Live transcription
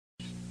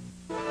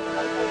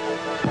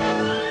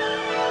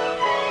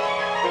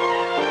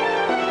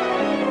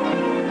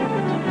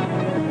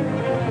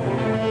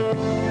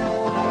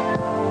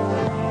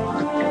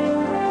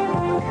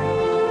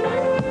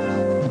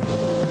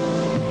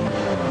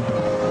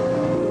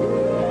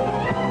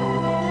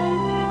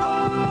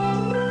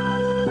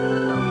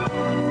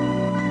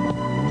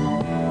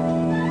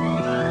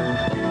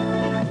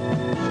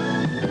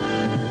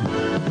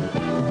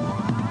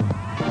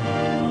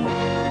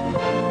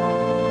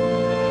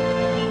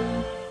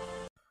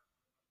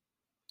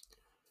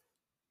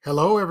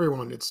Hello,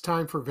 everyone. It's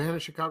time for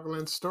Vanished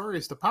Chicagoland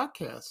Stories, the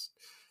podcast.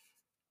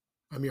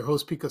 I'm your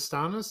host, Pete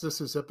Costanas. This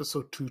is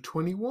episode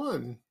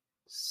 221,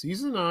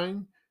 season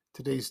 9.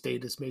 Today's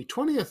date is May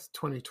 20th,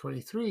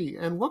 2023,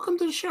 and welcome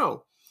to the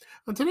show.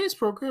 On today's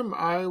program,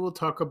 I will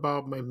talk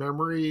about my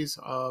memories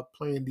of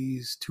playing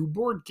these two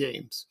board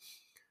games.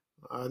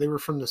 They were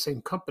from the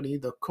same company,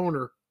 the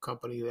Kohner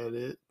company, that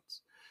is.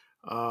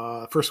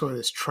 First one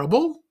is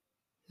Trouble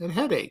and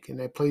Headache, and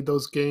I played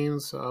those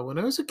games when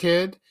I was a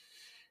kid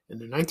in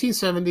the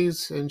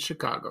 1970s in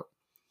Chicago.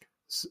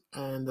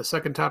 And the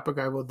second topic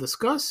I will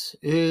discuss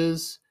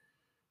is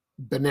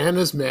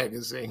Bananas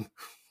Magazine.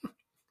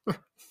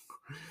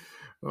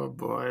 Oh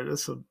boy,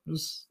 this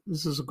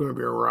is going to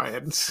be a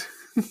riot.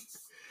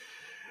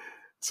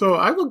 So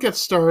I will get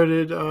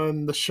started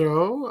on the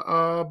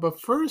show, but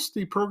first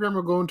the program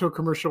will go into a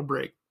commercial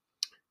break.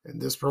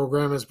 And this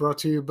program is brought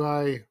to you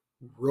by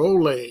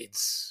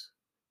Rolaids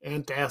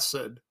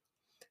Antacid.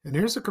 And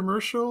here's a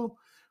commercial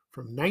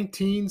from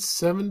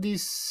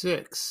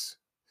 1976.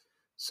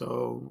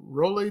 So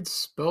Rolaids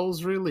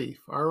spells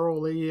relief,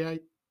 R-O-L-A-I-D-S.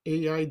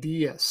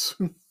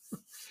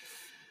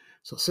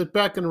 So sit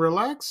back and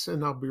relax,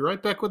 and I'll be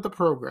right back with the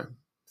program.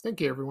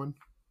 Thank you, everyone.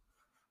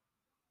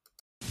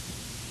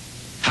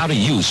 How do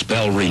you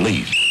spell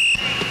relief?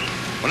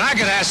 When I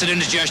get acid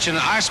indigestion,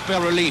 I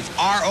spell relief,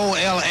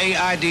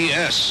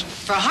 R-O-L-A-I-D-S.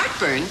 For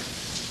heartburn,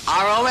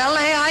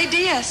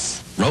 R-O-L-A-I-D-S.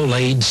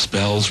 Rolaids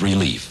spells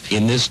relief.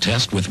 In this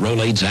test with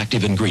Rolaids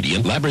active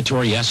ingredient,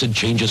 laboratory acid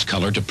changes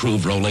color to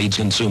prove Rolaids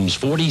consumes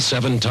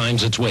 47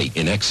 times its weight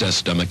in excess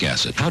stomach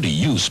acid. How do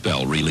you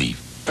spell relief?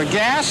 For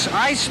gas,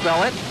 I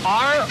spell it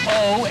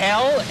R-O-L-A-I-D-S.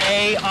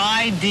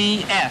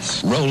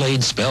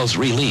 Rolaids spells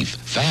relief.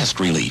 Fast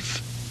relief.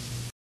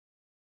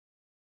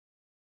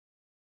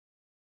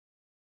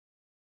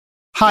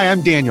 Hi,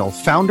 I'm Daniel,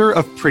 founder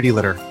of Pretty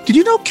Litter. Did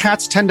you know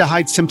cats tend to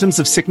hide symptoms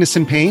of sickness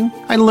and pain?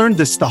 I learned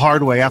this the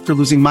hard way after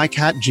losing my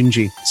cat,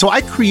 Gingy. So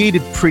I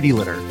created Pretty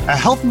Litter, a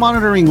health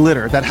monitoring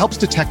litter that helps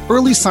detect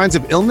early signs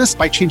of illness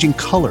by changing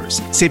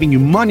colors, saving you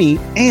money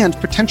and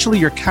potentially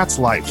your cat's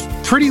life.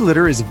 Pretty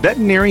Litter is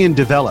veterinarian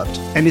developed,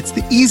 and it's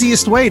the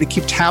easiest way to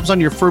keep tabs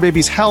on your fur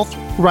baby's health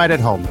right at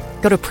home.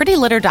 Go to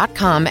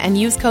prettylitter.com and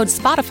use code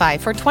SPOTIFY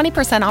for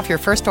 20% off your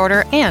first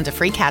order and a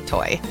free cat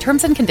toy.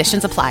 Terms and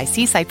conditions apply.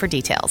 See site for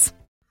details.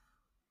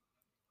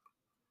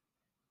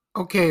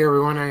 Okay,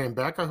 everyone, I am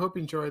back. I hope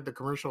you enjoyed the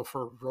commercial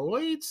for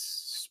Rolaids.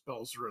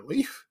 Spells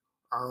relief,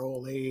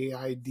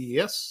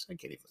 R-O-L-A-I-D-S. I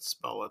can't even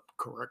spell it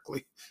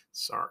correctly.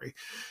 Sorry.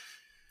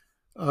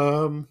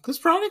 This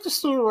product is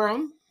still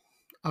around.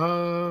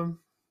 Let's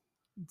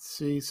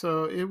see.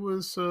 So it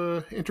was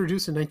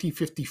introduced in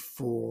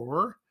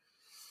 1954.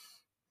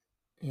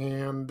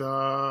 And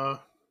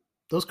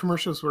those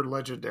commercials were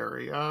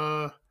legendary.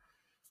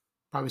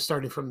 Probably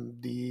starting from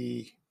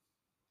the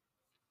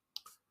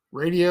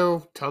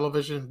radio,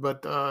 television,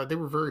 but they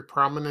were very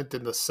prominent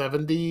in the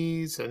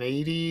 70s and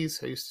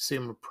 80s. I used to see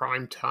them in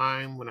prime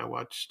time when I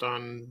watched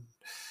on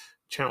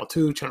Channel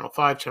 2, Channel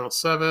 5, Channel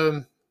 7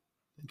 in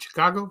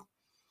Chicago.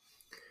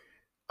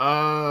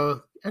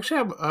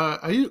 Actually,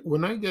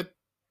 when I get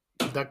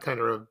that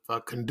kind of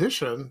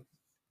condition,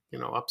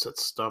 upset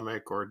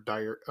stomach or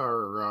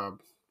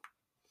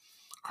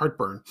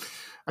heartburn,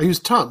 I use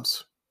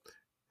Tums.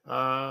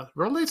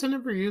 Rolaids I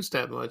never used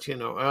that much,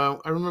 I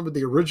remember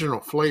the original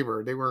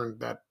flavor. They weren't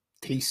that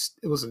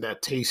it wasn't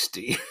that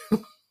tasty. I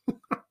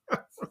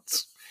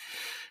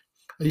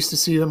used to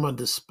see them on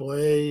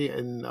display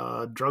in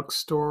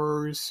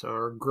drugstores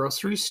or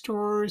grocery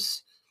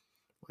stores.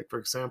 Like, for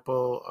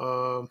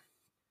example,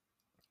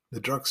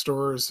 the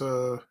drugstores,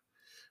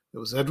 it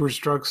was Edwards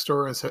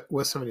Drugstore on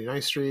West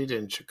 79th Street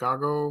in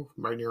Chicago,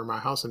 right near my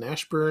house in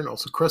Ashburn.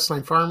 Also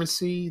Crestline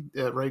Pharmacy,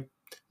 right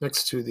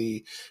next to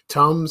the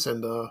Tums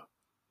and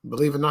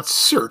believe it or not,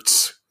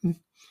 Certs,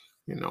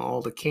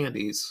 all the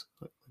candies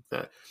like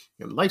that,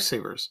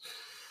 Lifesavers.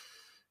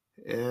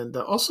 And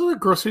also at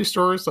grocery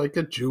stores like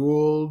a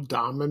Jewel,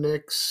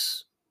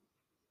 Dominic's.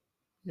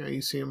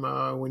 You see them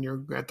when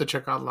you're at the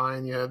checkout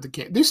line. You have the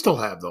candy. They still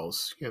have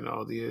those.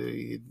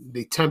 They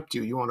tempt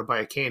you. You want to buy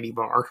a candy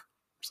bar or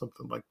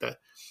something like that.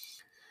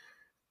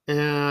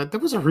 And there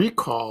was a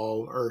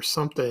recall or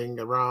something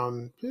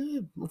around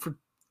for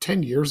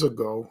 10 years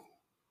ago.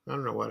 I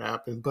don't know what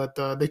happened, but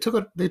they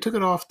took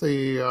it off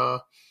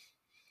the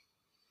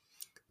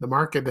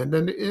market, and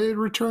then it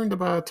returned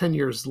about 10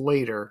 years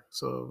later.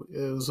 So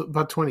it was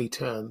about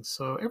 2010.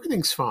 So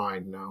everything's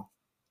fine now.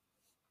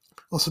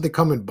 Also, they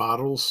come in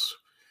bottles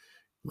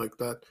like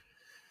that.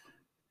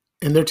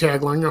 And their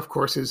tagline, of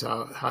course, is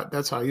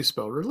that's how you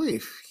spell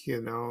relief,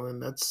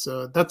 and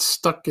that's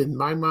stuck in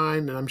my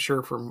mind, and I'm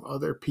sure from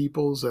other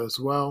people's as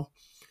well.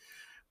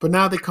 But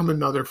now they come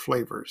in other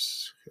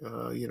flavors,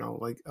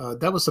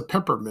 that was the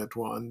peppermint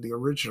one, the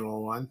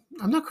original one.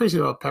 I'm not crazy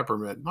about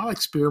peppermint. I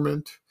like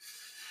spearmint,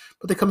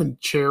 but they come in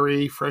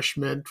cherry, fresh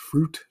mint,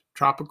 fruit,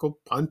 tropical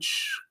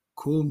punch,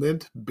 cool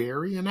mint,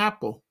 berry, and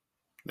apple.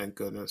 Thank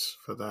goodness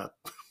for that.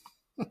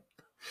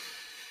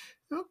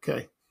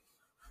 Okay.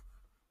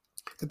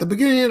 At the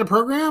beginning of the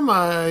program,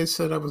 I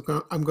said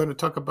I'm going to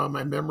talk about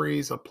my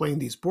memories of playing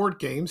these board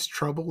games,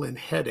 Trouble and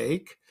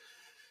Headache.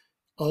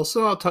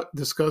 Also, I'll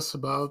discuss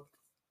about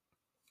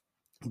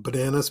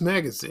Bananas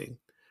Magazine.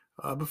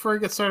 Before I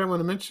get started, I want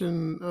to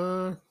mention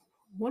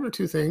one or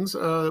two things.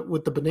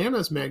 With the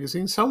Bananas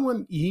Magazine,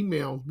 someone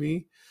emailed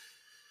me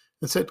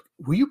and said,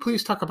 will you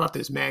please talk about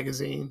this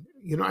magazine?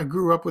 I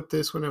grew up with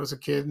this when I was a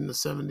kid in the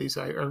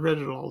 70s. I read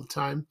it all the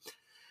time.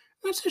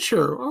 I said,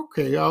 sure,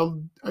 okay,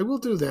 I will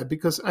do that,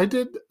 because I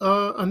did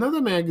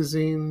another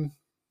magazine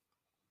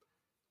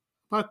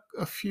about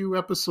a few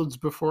episodes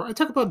before. I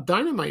talked about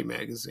Dynamite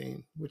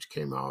Magazine, which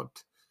came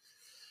out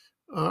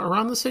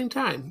around the same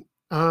time.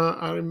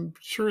 I'm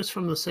sure it's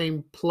from the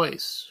same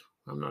place.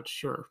 I'm not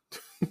sure.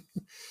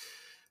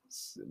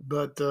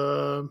 But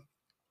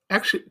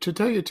actually, to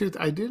tell you the truth,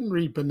 I didn't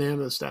read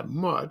Bananas that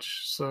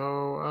much.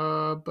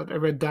 So, but I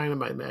read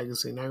Dynamite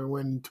Magazine. I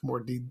went into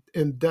more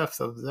in depth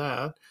of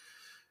that,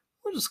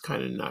 which is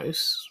kind of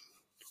nice.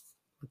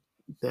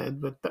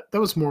 But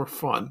that was more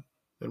fun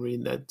than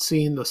reading that,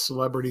 seeing the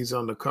celebrities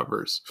on the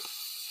covers.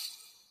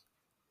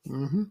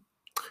 Mm-hmm.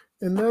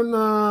 And then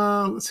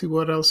let's see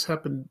what else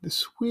happened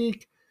this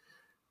week.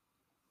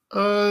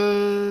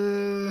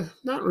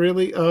 Not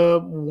really.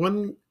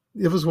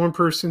 There was one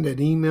person that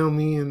emailed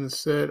me and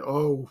said,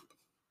 "Oh,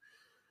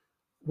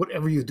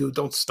 whatever you do,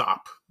 don't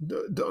stop.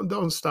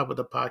 Don't stop with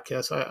the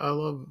podcast. I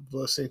love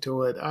listening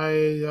to it.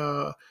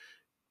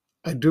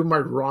 I do my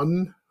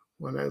run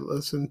when I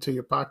listen to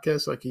your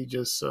podcast, like he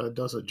just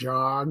does a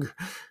jog,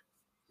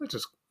 which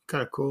is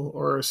kind of cool."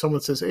 Or someone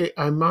says, "Hey,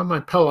 I'm on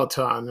my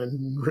Peloton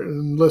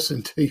and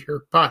listen to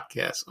your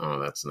podcast." Oh,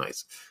 that's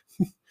nice.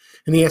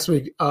 And he asked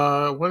me,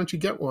 why don't you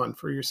get one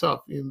for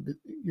yourself?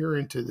 You're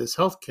into this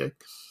health kick.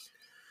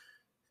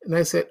 And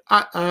I said,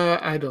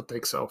 I don't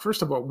think so.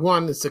 First of all,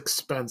 one, it's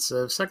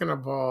expensive. Second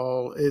of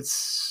all,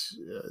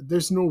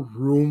 there's no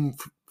room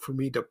for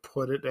me to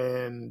put it,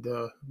 and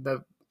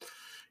that,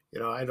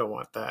 I don't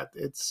want that.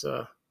 It's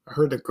I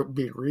heard it could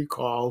be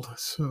recalled,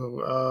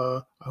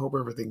 so I hope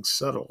everything's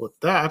settled with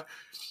that.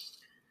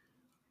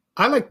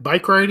 I like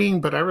bike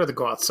riding, but I'd rather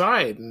go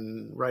outside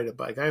and ride a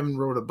bike. I haven't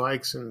rode a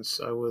bike since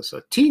I was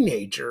a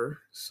teenager,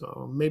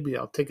 so maybe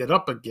I'll take it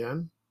up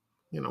again,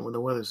 when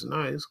the weather's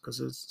nice,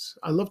 because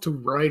I love to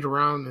ride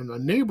around in a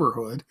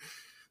neighborhood,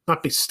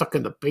 not be stuck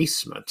in the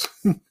basement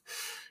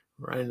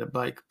riding a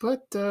bike.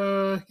 But,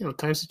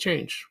 times have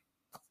changed.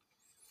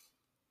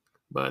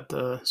 But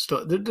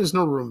still, there's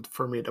no room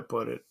for me to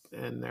put it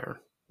in there.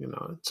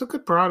 It's a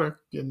good product,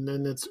 and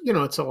then it's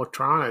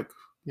electronic.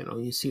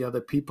 You see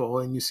other people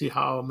and you see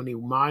how many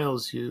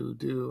miles you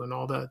do and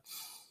all that.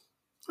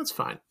 That's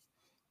fine.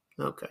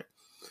 Okay.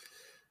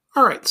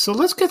 All right. So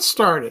let's get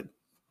started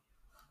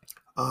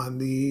on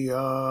the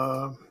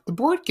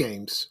board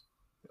games.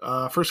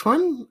 First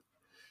one,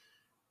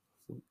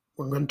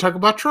 we're going to talk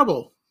about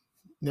Trouble.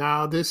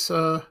 Now, this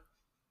game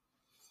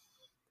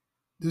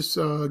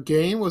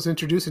was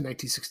introduced in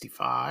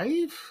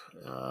 1965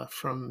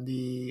 from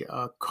the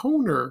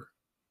Kohner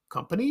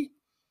Company.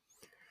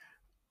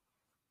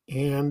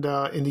 And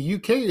in the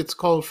UK, it's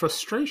called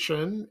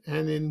Frustration,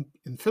 and in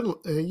Finland,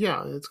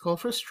 it's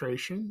called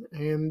Frustration.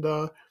 And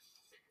the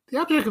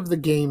object of the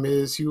game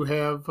is you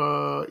have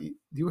 4,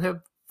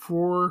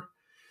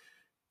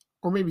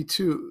 or maybe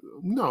 2.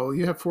 No,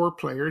 you have 4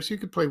 players. You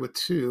could play with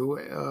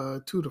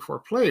 2 to 4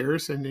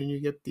 players, and then you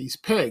get these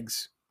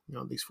pegs,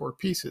 these 4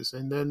 pieces.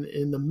 And then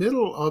in the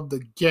middle of the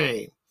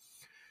game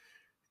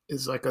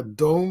is like a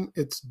dome.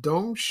 It's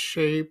dome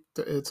shaped.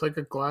 It's like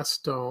a glass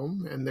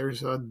dome, and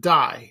there's a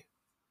die.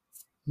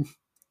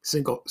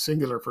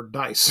 Singular for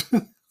dice.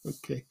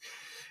 Okay.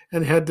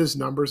 And it had these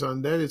numbers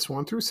on that. It's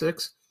 1 through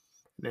 6.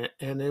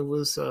 And it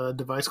was a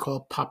device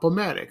called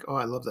Pop-O-Matic. Oh,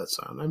 I love that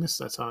sound. I miss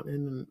that sound.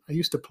 And I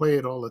used to play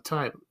it all the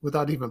time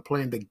without even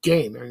playing the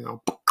game.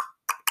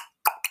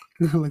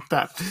 Like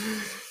that.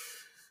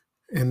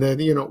 And then,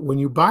 when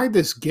you buy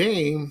this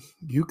game,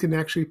 you can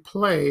actually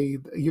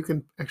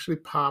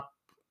pop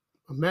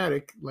a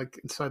Matic like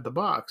inside the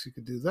box. You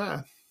could do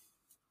that.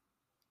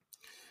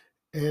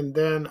 And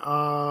then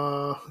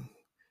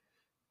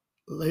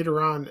later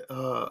on,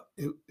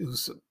 it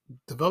was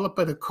developed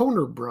by the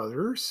Kohner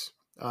brothers.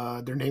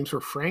 Their names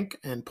were Frank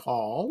and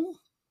Paul.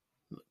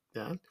 Like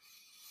that.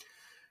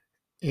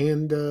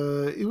 And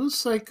it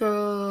was like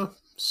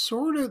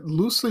sort of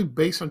loosely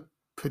based on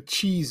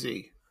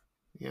Pachisi.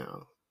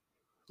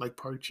 Like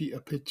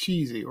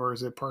Pachisi, or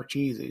is it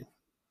Parcheesi?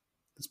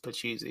 It's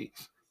Pachisi,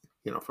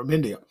 from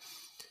India.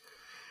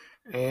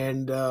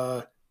 And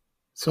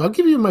so I'll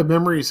give you my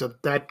memories of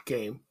that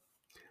game.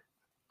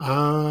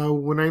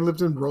 When I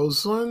lived in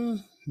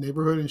Roseland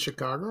neighborhood in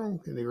Chicago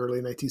in the early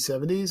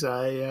 1970s,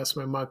 I asked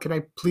my mom, "Can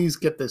I please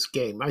get this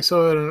game?" I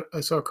saw it.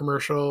 I saw a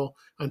commercial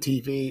on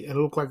TV, and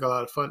it looked like a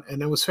lot of fun.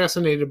 And I was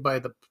fascinated by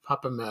the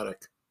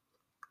Pop-O-Matic.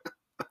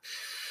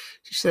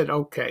 She said,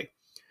 "Okay."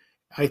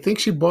 I think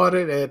she bought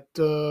it at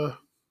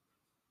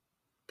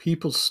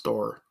People's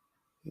Store,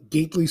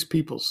 Gately's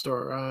People's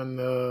Store, on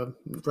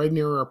right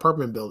near our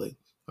apartment building,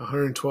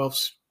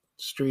 112th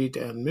Street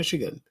and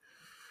Michigan.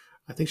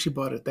 I think she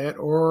bought it that,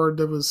 or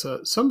there was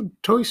some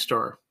toy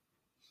store.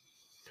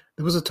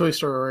 There was a toy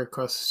store right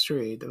across the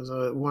street. There was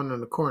one on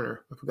the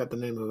corner. I forgot the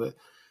name of it.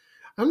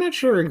 I'm not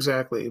sure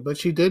exactly, but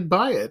she did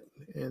buy it,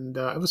 and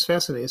I was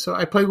fascinated. So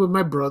I played with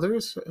my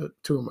brothers,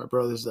 two of my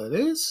brothers, that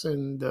is,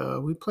 and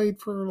we played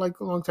for like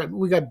a long time.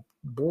 We got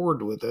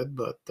bored with it,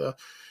 but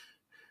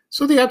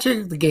so the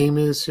object of the game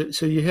is,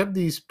 so you have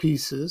these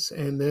pieces,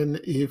 and then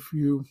if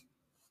you,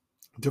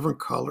 different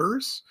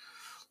colors,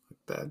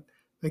 like that,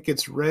 I think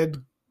it's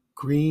red,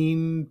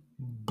 green,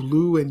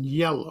 blue, and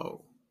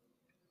yellow.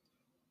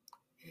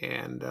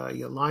 And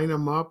you line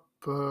them up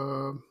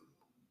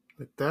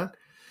like that.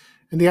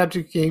 And the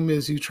object game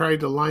is you try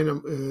to line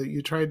them,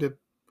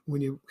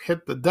 when you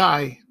hit the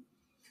die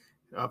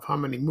of how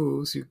many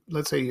moves,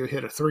 let's say you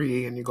hit a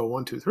 3 and you go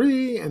 1, 2,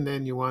 3, and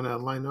then you want to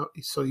line up,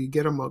 so you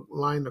get them a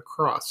line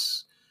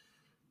across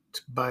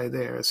by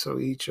there. So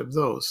each of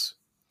those.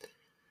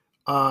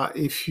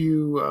 If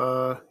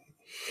you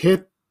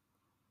hit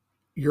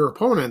your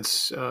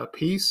opponent's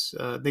piece,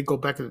 they go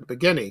back at the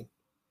beginning.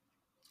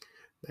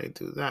 They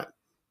do that.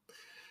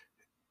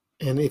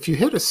 And if you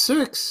hit a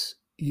 6,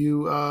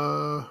 you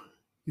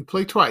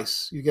play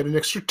twice. You get an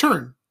extra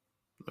turn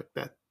like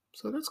that.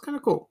 So that's kind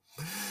of cool.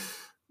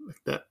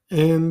 Like that.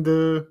 And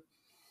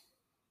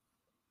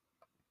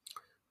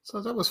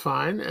so that was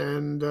fine.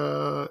 And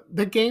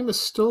the game is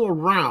still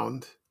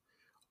around.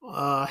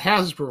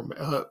 Hasbro,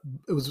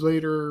 it was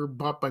later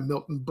bought by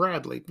Milton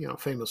Bradley,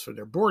 famous for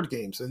their board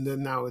games. And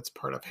then now it's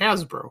part of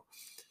Hasbro.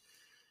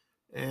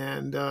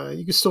 And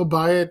you can still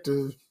buy it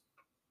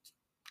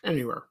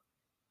anywhere.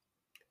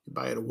 You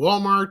buy it at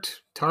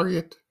Walmart,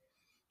 Target.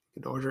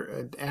 You can order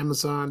it at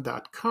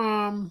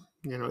Amazon.com.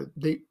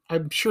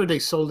 I'm sure they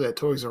sold it at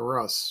Toys R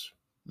Us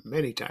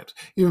many times,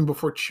 even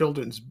before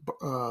Children's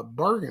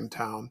Bargain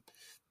Town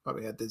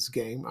probably had this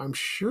game. I'm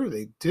sure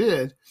they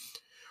did,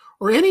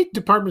 or any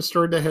department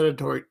store that had a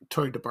toy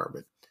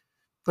department,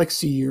 like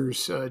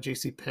Sears,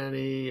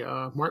 JCPenney,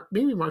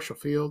 maybe Marshall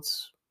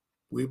Fields,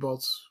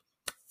 Weebles,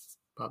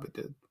 probably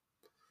did.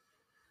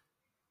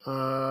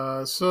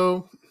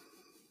 So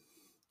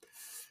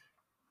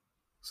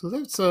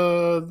that's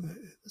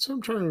what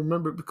I'm trying to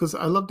remember, because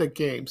I love that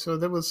game. So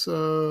that was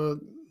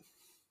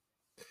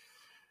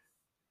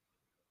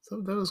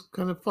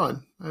kind of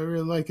fun. I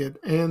really like it,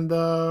 and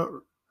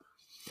I'm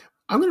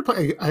gonna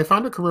play. I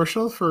found a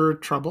commercial for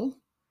Trouble,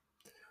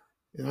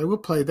 and I will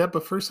play that.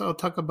 But first, I'll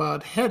talk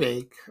about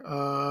Headache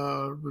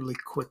really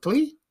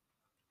quickly.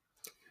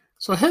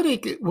 So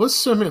Headache was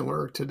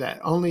similar to that,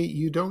 only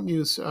you don't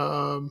use.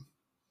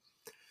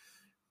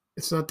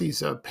 It's not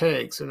these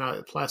pegs. They're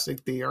not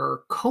plastic. They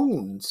are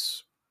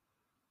cones.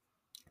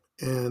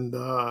 And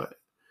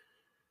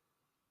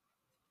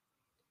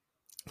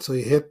so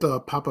you hit the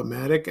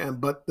Pop-O-Matic.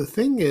 But the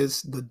thing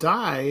is, the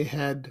die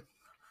had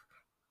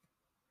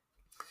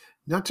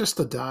not just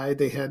the die.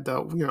 They had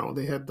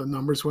they had the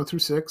numbers 1 through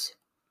 6.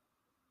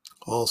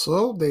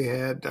 Also, they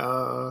had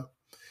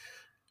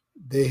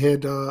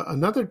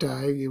another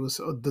die. It was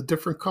the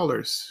different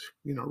colors.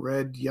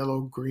 Red,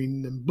 yellow,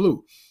 green, and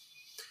blue.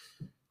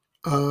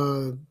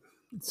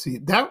 Let's see,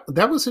 that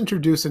was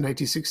introduced in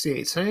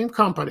 1968. Same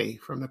company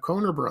from the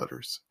Kohner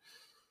brothers,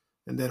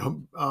 and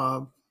then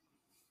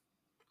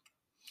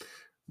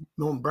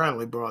Milton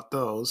Bradley brought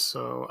those.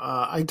 So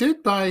I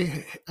did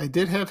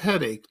have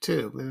Headache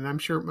too, and I'm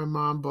sure my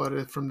mom bought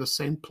it from the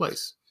same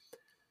place.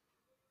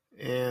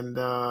 And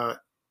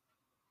there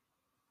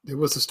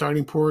was a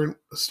starting point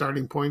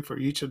for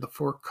each of the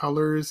 4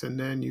 colors, and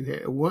then you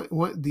had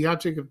what the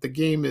object of the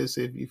game is.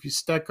 If you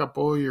stack up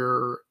all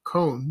your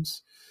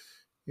cones,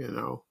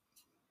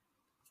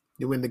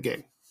 you win the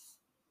game.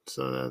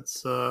 So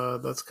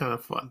that's kind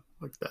of fun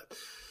like that.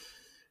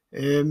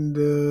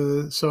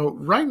 And so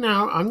right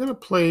now I'm going to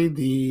play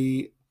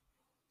the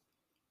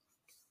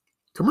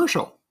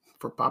commercial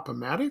for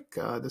Pop-O-Matic.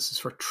 This is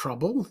for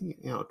Trouble,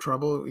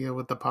 Trouble,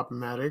 with the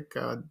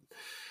Pop-O-Matic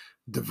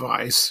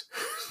device.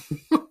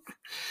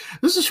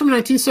 This is from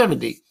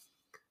 1970.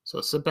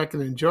 So sit back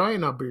and enjoy,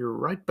 and I'll be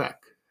right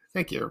back.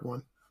 Thank you,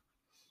 everyone.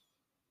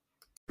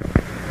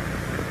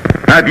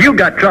 Have you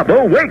got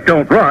trouble? Wait,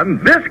 don't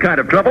run. This kind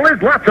of trouble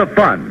is lots of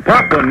fun.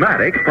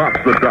 Pop-O-Matic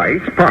pops the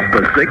dice, pops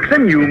the 6,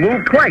 and you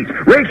move twice.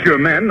 Race your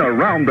men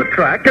around the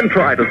track and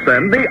try to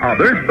send the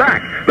others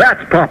back.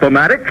 That's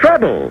Pop-O-Matic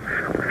Trouble.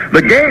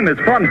 The game is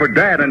fun for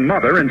Dad and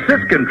Mother, and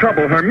Sis can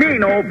trouble her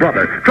mean old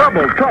brother.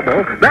 Trouble,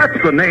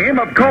 that's the name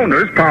of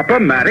Kohner's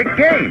Pop-O-Matic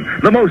game.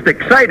 The most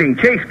exciting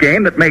chase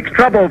game that makes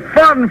trouble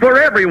fun for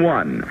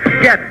everyone.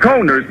 Get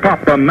Kohner's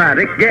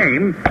Pop-O-Matic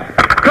game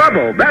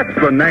Trouble, that's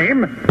the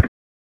name.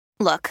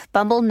 Look,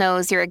 Bumble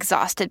knows you're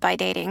exhausted by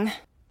dating.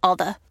 All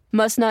the,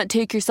 must not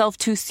take yourself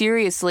too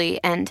seriously,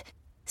 and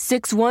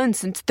 6'1"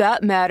 since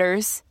that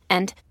matters,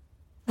 and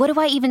what do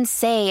I even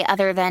say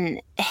other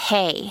than,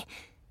 hey?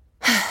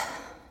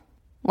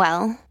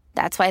 Well,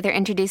 that's why they're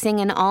introducing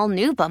an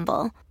all-new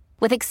Bumble,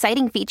 with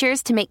exciting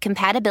features to make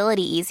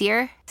compatibility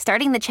easier,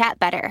 starting the chat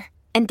better,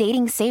 and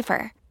dating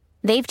safer.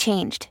 They've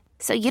changed,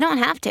 so you don't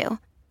have to.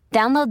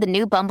 Download the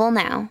new Bumble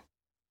now.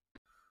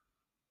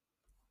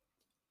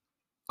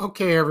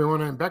 Okay,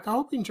 everyone, I'm back. I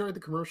hope you enjoyed the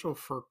commercial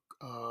for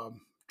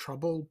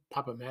Trouble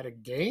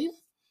Pop-O-Matic game.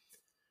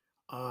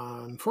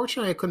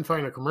 Unfortunately, I couldn't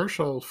find a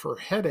commercial for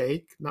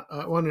Headache.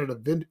 I wanted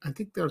I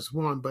think there's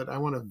one, but I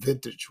want a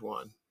vintage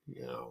one.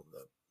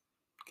 That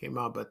came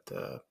out, but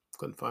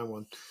couldn't find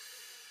one.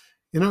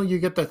 You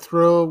get that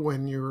thrill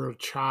when you're a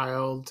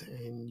child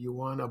and you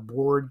want a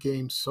board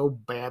game so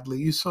badly.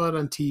 You saw it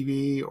on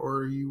TV,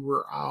 or you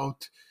were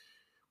out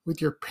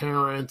with your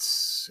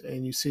parents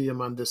and you see them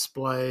on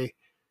display.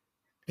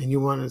 And you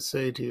want to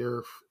say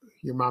to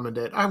your mom and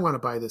dad, I want to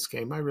buy this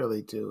game. I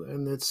really do.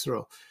 And it's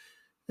thrill.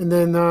 And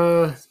then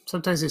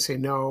sometimes they say,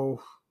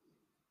 no,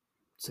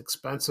 it's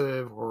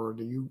expensive. Or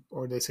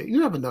they say,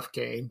 you have enough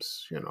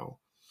games,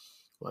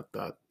 like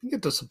that. You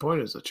get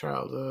disappointed as a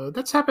child.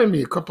 That's happened to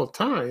me a couple of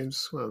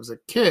times when I was a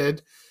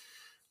kid.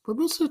 But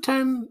most of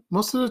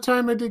the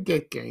time I did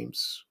get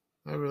games.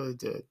 I really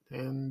did.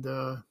 And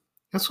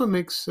that's what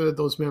makes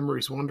those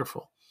memories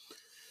wonderful.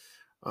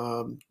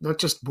 Not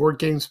just board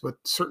games, but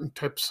certain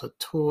types of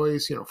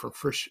toys, from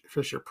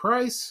Fisher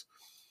Price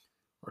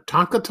or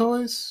Tonka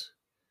toys,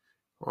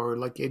 or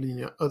like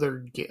any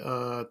other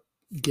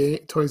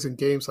toys and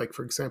games, like,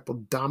 for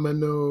example,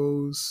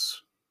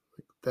 dominoes,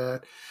 like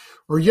that,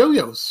 or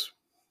yo-yos.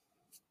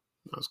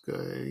 That's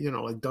good,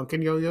 like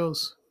Duncan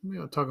yo-yos. Maybe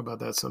I'll talk about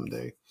that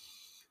someday,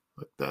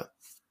 like that.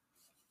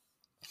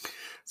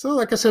 So,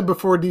 like I said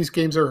before, these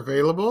games are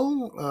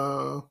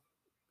available.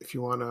 If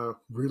you want to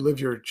relive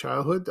your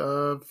childhood.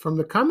 From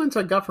the comments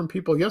I got from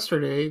people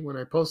yesterday when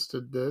I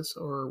posted this,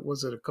 or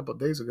was it a couple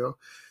of days ago,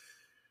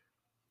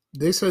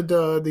 they said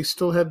they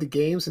still have the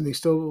games and they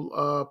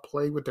still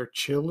play with their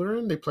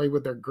children. They play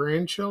with their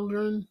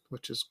grandchildren,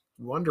 which is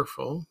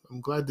wonderful. I'm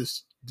glad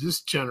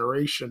this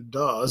generation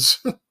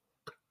does.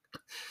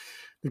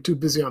 They're too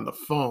busy on the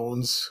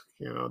phones.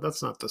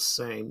 That's not the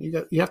same.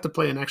 You have to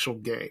play an actual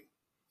game.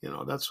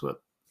 That's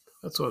what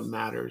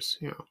matters.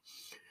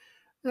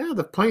 Yeah,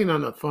 the playing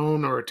on a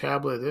phone or a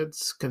tablet,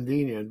 it's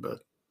convenient, but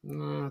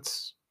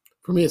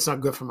for me, it's not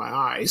good for my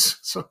eyes.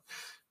 So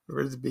I'd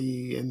rather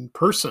be in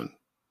person,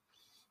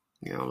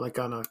 like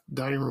on a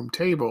dining room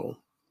table,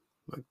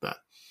 like that,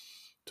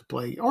 to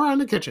play, or on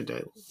the kitchen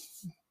table,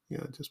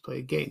 just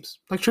play games,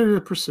 like Trivial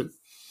Pursuit.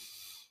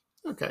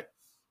 Okay.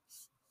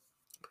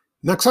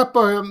 Next up,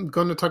 I'm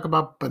going to talk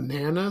about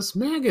Bananas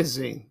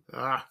Magazine.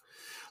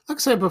 Like I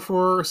said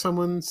before,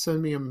 someone sent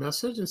me a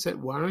message and said,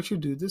 why don't you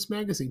do this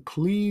magazine?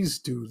 Please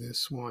do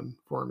this one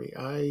for me.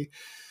 I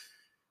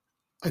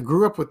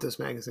grew up with this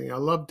magazine. I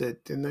loved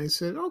it. And I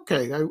said,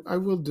 okay, I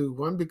will do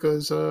one,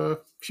 because a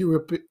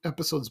few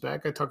episodes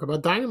back, I talked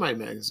about Dynamite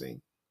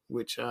Magazine,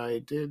 which I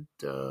did.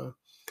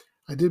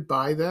 I did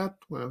buy that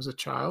when I was a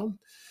child.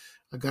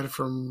 I got it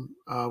from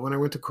when I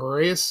went to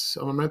Correas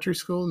Elementary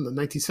School in the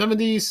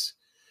 1970s.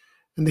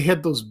 And they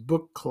had those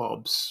book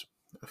clubs.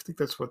 I think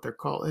that's what they're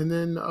called. And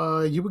then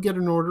you would get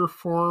an order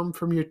form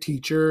from your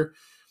teacher.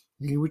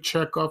 You would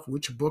check off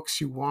which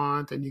books you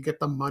want, and you get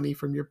the money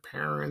from your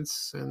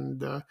parents.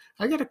 And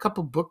I got a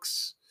couple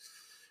books,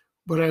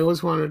 but I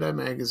always wanted that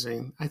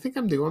magazine. I think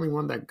I'm the only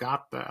one that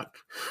got that,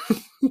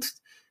 which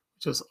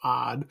is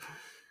odd.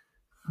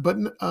 But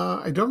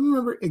I don't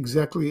remember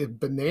exactly if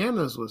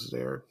Bananas was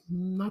there.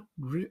 I'm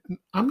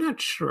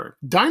not sure.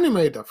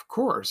 Dynamite, of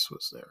course,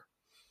 was there,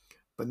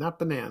 but not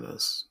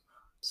Bananas.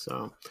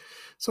 So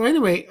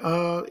anyway,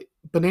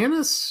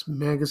 Bananas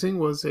Magazine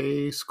was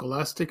a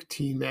scholastic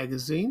teen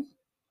magazine,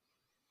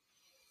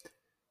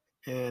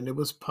 and it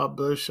was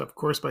published, of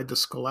course, by the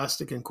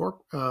Scholastic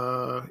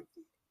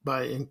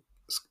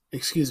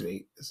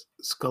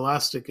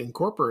Scholastic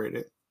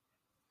Incorporated.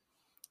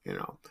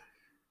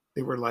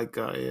 They were like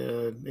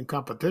in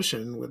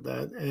competition with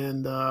that.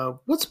 And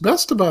what's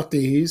best about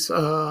these? They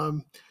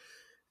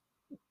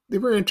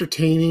were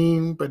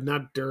entertaining, but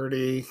not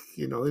dirty.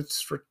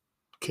 It's for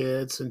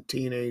kids and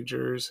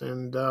teenagers.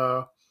 And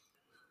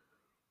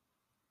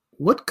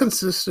what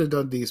consisted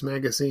of these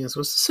magazines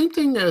was the same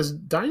thing as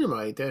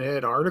Dynamite. That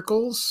had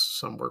articles.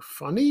 Some were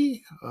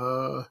funny,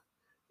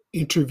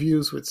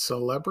 interviews with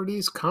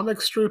celebrities, comic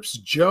strips,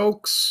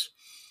 jokes,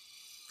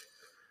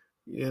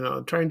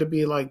 trying to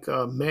be like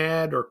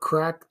Mad or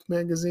Cracked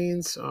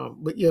magazines.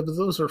 But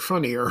those are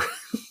funnier.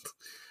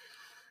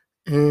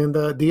 And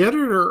the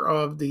editor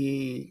of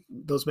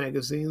those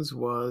magazines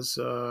was,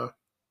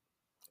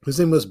 his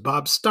name was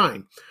Bob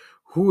Stein,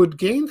 who would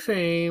gain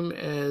fame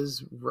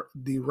as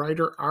the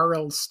writer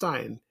R.L.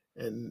 Stein.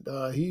 And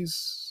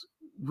he's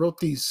wrote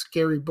these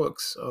scary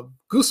books of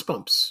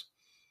Goosebumps.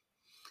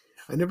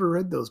 I never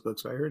read those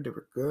books. But I heard they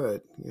were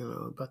good,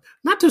 but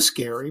not too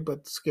scary,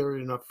 but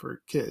scary enough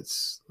for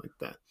kids like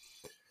that.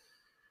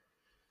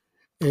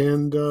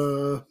 And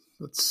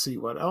let's see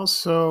what else.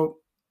 So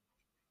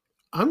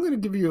I'm going to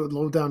give you a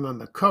lowdown on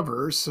the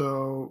cover.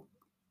 So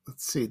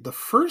let's see. The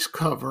first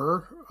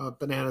cover of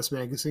Bananas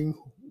magazine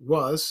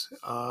was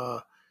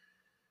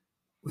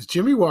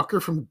Jimmy Walker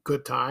from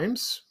Good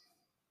Times,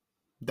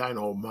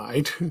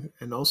 Dynamite,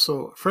 and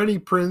also Freddie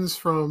Prinze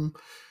from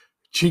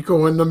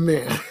Chico and the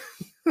Man.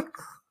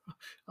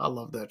 I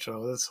love that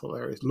show. That's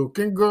hilarious.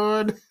 Looking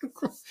good.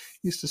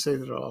 Used to say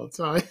that all the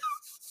time.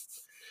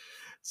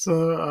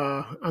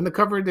 So on the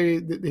cover, they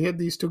had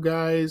these two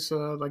guys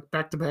like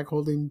back to back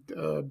holding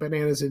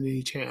bananas in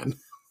each hand.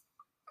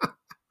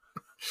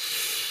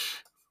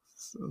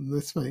 So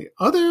that's funny.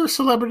 Other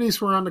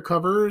celebrities were on the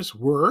covers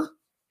were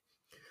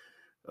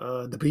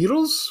the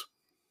Beatles.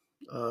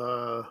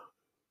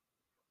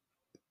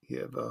 You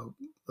have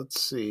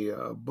let's see,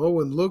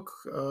 Bo and Luke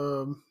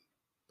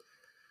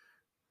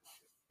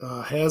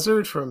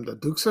Hazard from the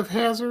Dukes of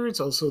Hazzard.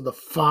 Also the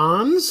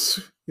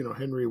Fonz.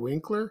 Henry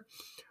Winkler.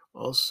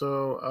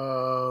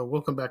 Also,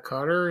 Welcome Back,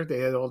 Kotter. They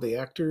had all the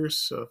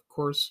actors, of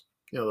course,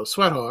 the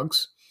Sweat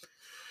Hogs.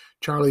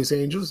 Charlie's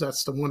Angels,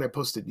 that's the one I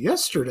posted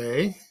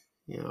yesterday,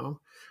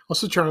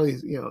 Also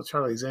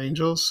Charlie's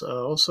Angels.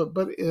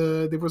 But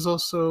there was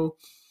also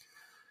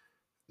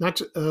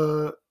not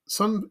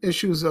some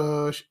issues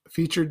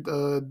featured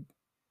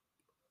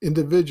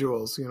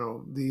individuals,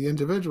 the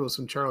individuals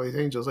from Charlie's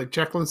Angels, like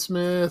Jacqueline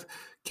Smith,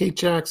 Kate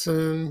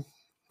Jackson,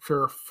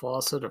 Farrah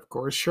Fawcett, of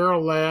course,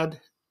 Cheryl Ladd,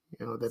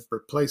 that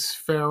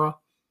replaced Farrah.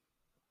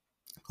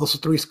 Also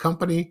Three's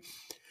Company,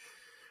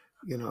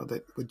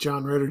 that with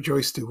John Ritter,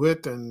 Joyce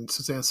DeWitt, and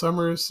Suzanne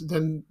Summers.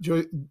 Then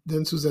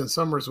Suzanne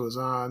Summers was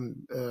on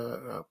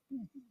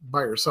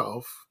by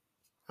herself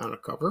on a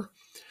cover.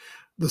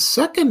 The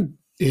second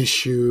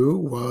issue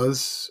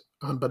was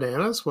on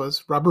Bananas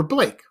was Robert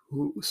Blake,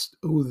 who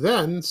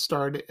then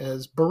starred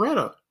as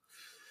Baretta.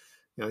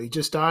 He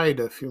just died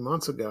a few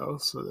months ago,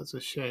 so that's a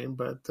shame.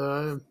 But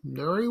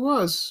there he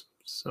was.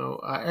 So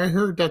I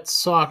heard that's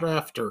sought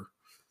after.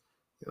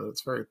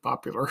 It's very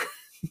popular.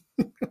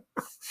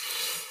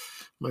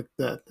 Like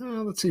that.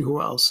 Let's see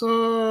who else.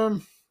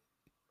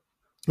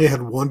 They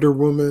had Wonder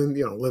Woman,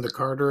 Linda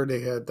Carter. They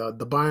had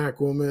the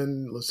Bionic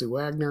Woman, Lucy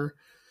Wagner.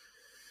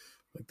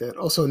 Like that.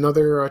 Also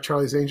another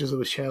Charlie's Angels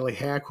was Shelley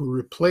Hack, who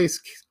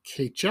replaced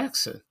Kate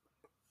Jackson.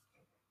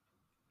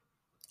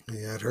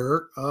 They had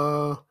her.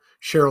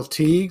 Cheryl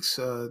Tiegs,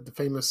 the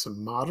famous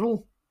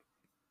model.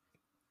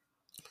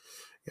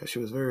 Yeah, she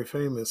was very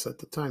famous at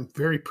the time.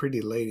 Very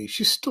pretty lady.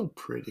 She's still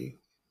pretty.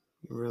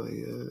 Really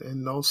is.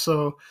 And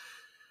also,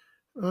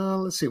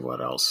 let's see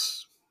what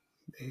else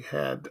they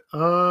had.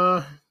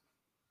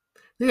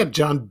 They had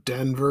John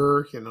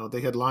Denver.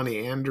 They had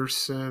Lonnie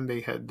Anderson.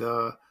 They had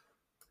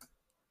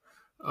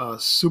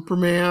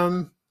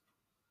Superman.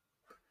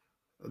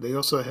 They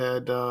also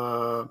had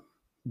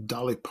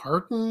Dolly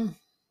Parton,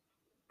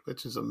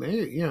 which is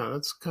amazing. Yeah,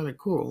 that's kind of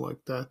cool,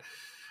 like that.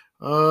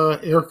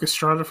 Eric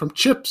Estrada from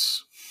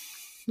Chips.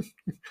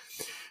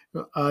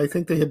 I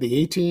think they had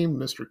the A-Team,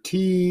 Mr.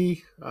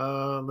 T.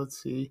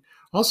 Let's see.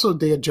 Also,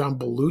 they had John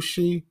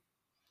Belushi,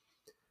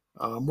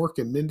 Mork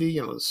and Mindy.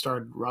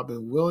 Starred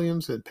Robin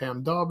Williams and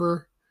Pam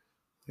Dauber,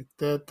 like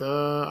that.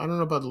 I don't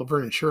know about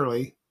Laverne and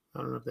Shirley. I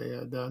don't know if they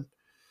had that.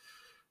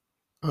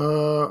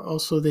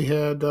 Also, they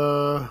had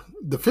the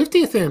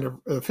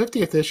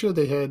 50th issue.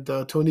 They had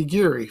Tony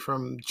Geary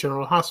from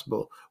General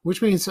Hospital,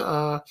 which means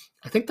I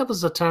think that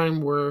was the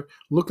time where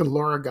Luke and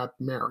Laura got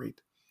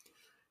married.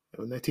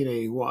 In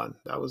 1981,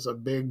 that was a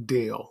big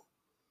deal.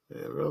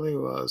 It really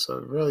was a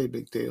really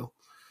big deal,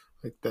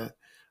 like that.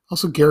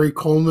 Also, Gary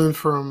Coleman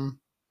from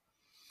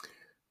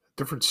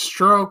Different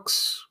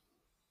Strokes.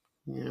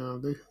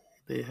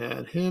 They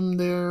had him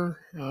there.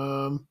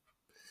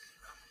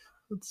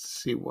 Let's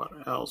see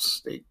what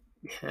else they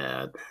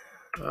had.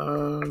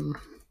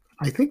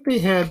 I think they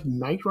had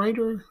Knight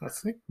Rider.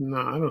 No,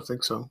 I don't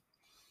think so.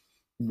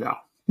 No.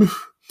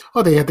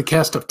 Oh, they had the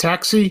cast of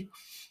Taxi.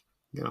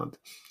 The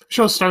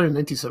show started in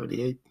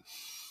 1978,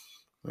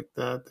 like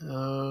that.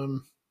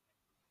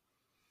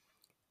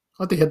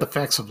 They had the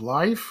Facts of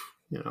Life,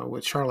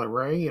 with Charlotte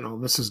Rae,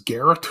 Mrs.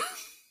 Garrett.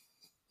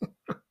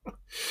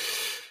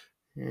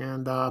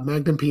 And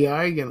Magnum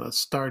P.I.,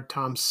 starred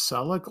Tom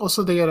Selleck.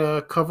 Also, they had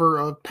a cover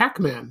of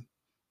Pac-Man,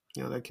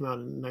 that came out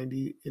in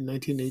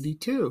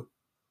 1982.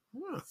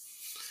 Yeah,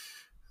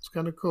 it's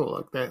kind of cool,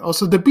 like that.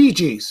 Also, the Bee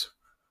Gees,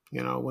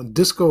 when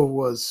disco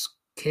was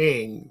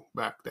king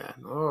back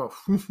then. Oh,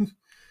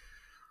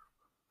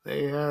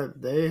 they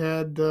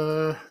had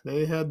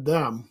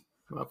them,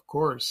 of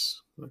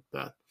course, like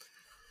that.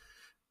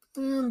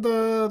 And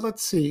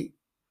let's see.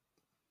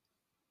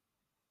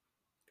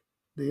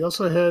 They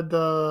also had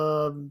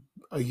a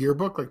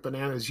yearbook, like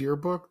Bananas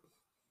Yearbook.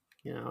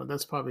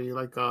 That's probably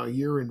like a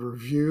year in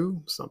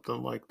review,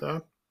 something like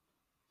that.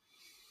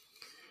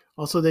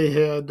 Also, they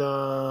had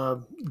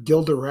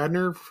Gilda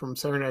Radner from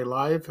Saturday Night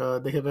Live.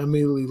 They have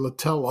Emily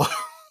Litella.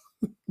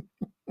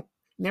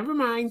 Never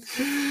mind.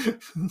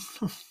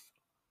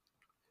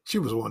 She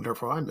was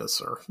wonderful. I miss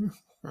her.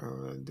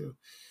 I do.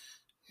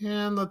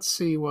 And let's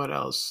see what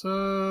else. They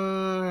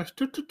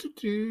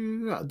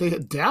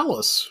had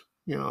Dallas,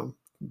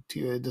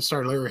 to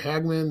start Larry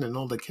Hagman and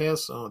all the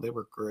cast. Oh, they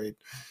were great.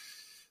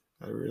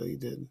 I really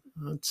did.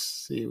 Let's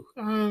see.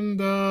 And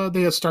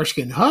they had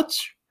Starsky and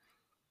Hutch.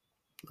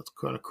 That's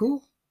kind of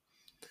cool.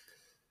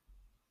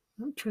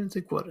 I'm trying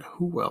to think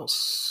who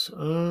else.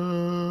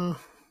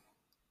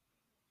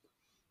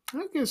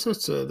 I guess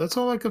that's it. That's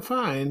all I could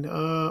find.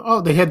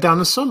 They had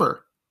Donna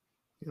Summer,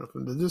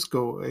 from the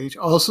disco age.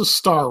 Also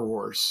Star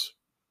Wars.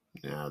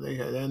 Yeah, they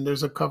had, and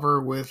there's a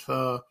cover with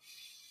the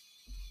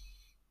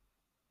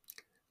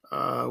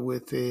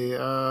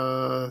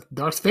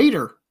Darth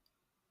Vader.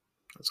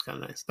 That's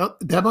kind of nice.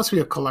 That must be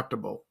a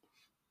collectible.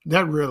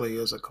 That really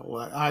is a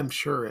collect. I'm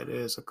sure it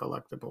is a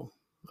collectible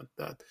like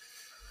that.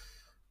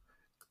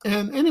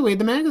 And anyway,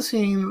 the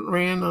magazine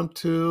ran up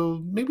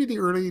to maybe the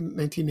early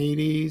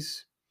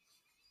 1980s,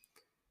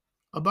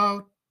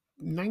 about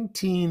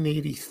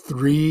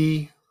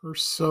 1983 or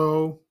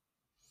so.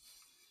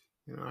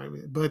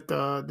 But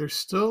they're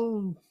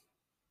still,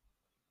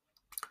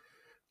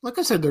 like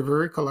I said, they're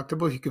very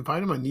collectible. You can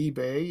find them on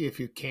eBay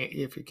if you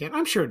can.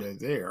 I'm sure they're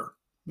there.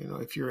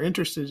 If you're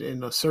interested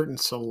in a certain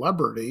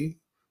celebrity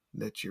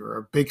that you're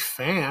a big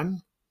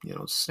fan,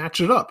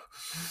 snatch it up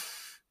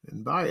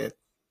and buy it.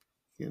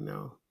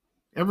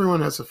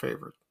 Everyone has a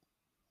favorite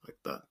like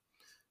that.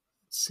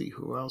 Let's see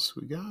who else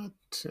we got,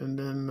 and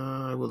then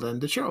I will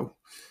end the show.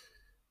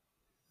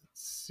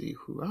 Let's see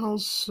who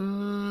else.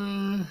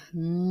 No,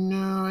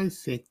 I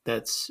think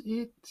that's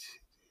it.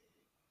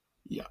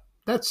 Yeah,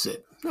 that's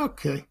it.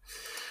 Okay.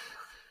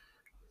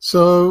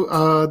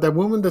 So that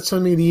woman that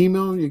sent me the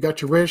email, you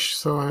got your wish.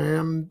 So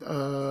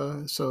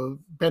so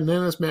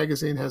Bananas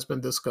Magazine has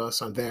been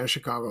discussed on Van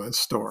Chicagoland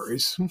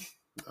Stories.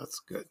 That's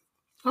good.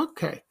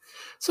 Okay.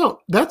 So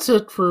that's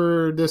it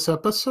for this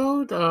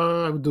episode.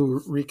 I will do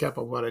a recap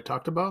of what I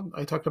talked about.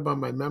 I talked about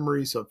my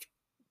memories of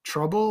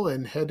Trouble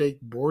and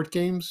Headache board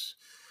games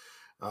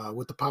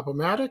with the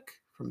Pop-O-Matic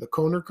from the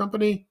Kohner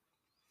Company.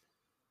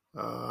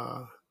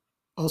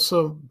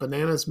 Also,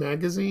 Bananas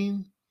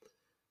Magazine.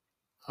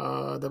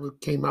 That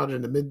came out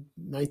in the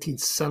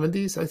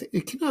mid-1970s. I think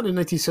it came out in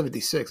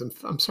 1976.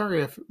 I'm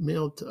sorry I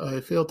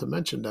failed to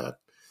mention that.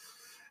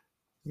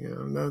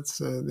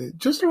 That's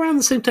just around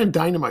the same time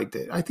Dynamite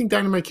did. I think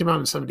Dynamite came out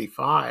in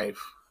 75,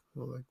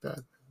 like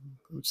that.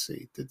 Let's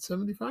see. Did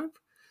 75?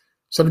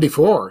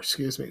 74,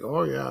 excuse me.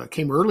 Oh, yeah. It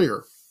came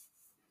earlier.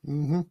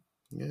 Mm-hmm.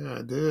 Yeah,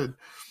 it did.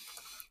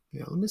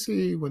 Yeah, let me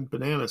see when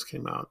Bananas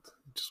came out.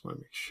 I just want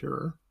to make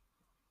sure.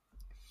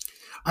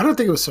 I don't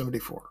think it was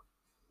 74.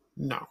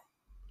 No.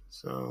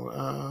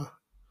 So,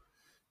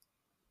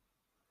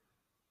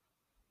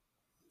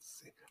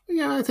 let's see.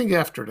 Yeah, I think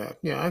after that.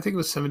 Yeah, I think it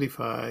was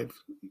 75.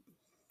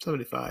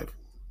 75.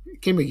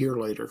 It came a year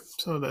later,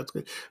 so that's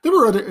good. There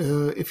were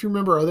other, if you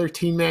remember, other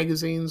teen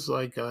magazines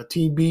like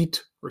Teen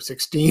Beat or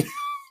 16.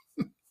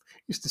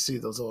 Used to see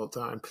those all the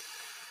time,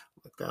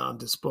 like that on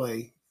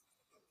display.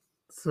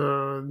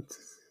 So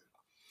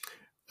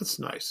that's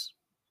nice.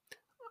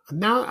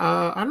 Now,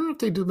 I don't know if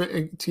they do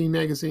teen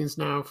magazines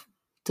now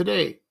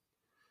today.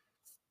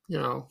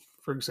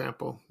 For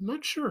example, I'm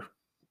not sure.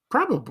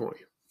 Probably.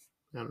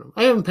 I don't know.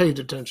 I haven't paid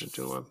attention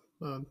to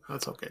them.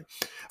 That's okay.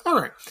 All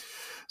right.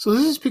 So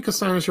this is Pico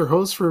Steiners, your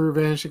host for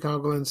Van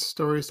Chicagoland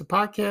Stories, the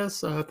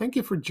podcast. Thank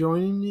you for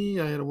joining me.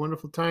 I had a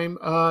wonderful time.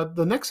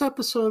 The next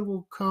episode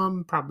will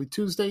come probably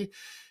Tuesday,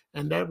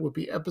 and that will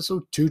be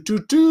episode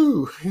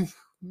 222.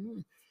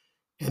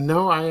 And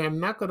no, I am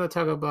not going to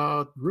talk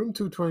about Room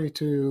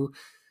 222,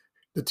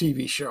 the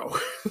TV show.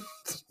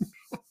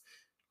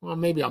 Well,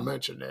 maybe I'll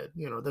mention it.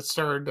 That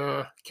starred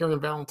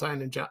Karen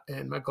Valentine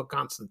and Michael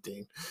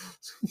Constantine.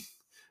 I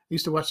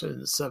used to watch it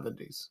in the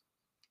 70s.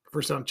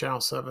 First on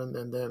Channel 7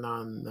 and then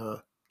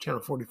on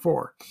Channel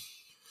 44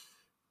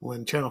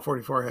 when Channel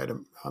 44 had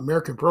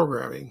American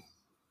programming.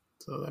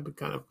 So that'd be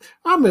kind of,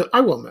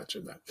 I will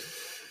mention that.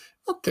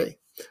 Okay.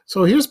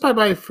 So here's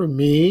bye-bye from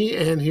me,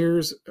 and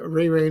here's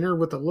Ray Rayner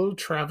with a little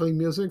traveling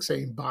music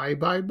saying bye,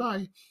 bye,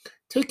 bye.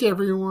 Take care,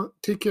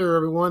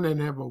 everyone,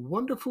 and have a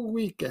wonderful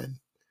weekend.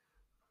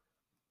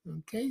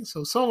 Okay,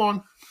 so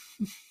long.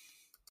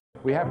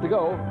 We have to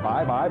go.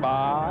 Bye, bye,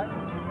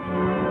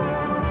 bye.